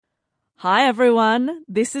Hi everyone,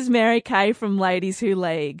 this is Mary Kay from Ladies Who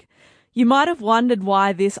League. You might have wondered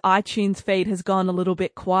why this iTunes feed has gone a little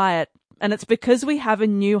bit quiet, and it's because we have a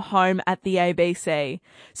new home at the ABC.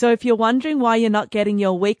 So if you're wondering why you're not getting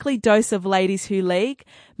your weekly dose of Ladies Who League,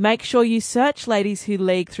 make sure you search Ladies Who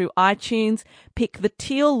League through iTunes, pick the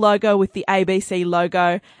teal logo with the ABC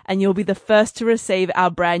logo, and you'll be the first to receive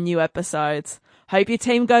our brand new episodes. Hope your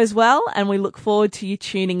team goes well, and we look forward to you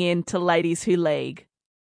tuning in to Ladies Who League.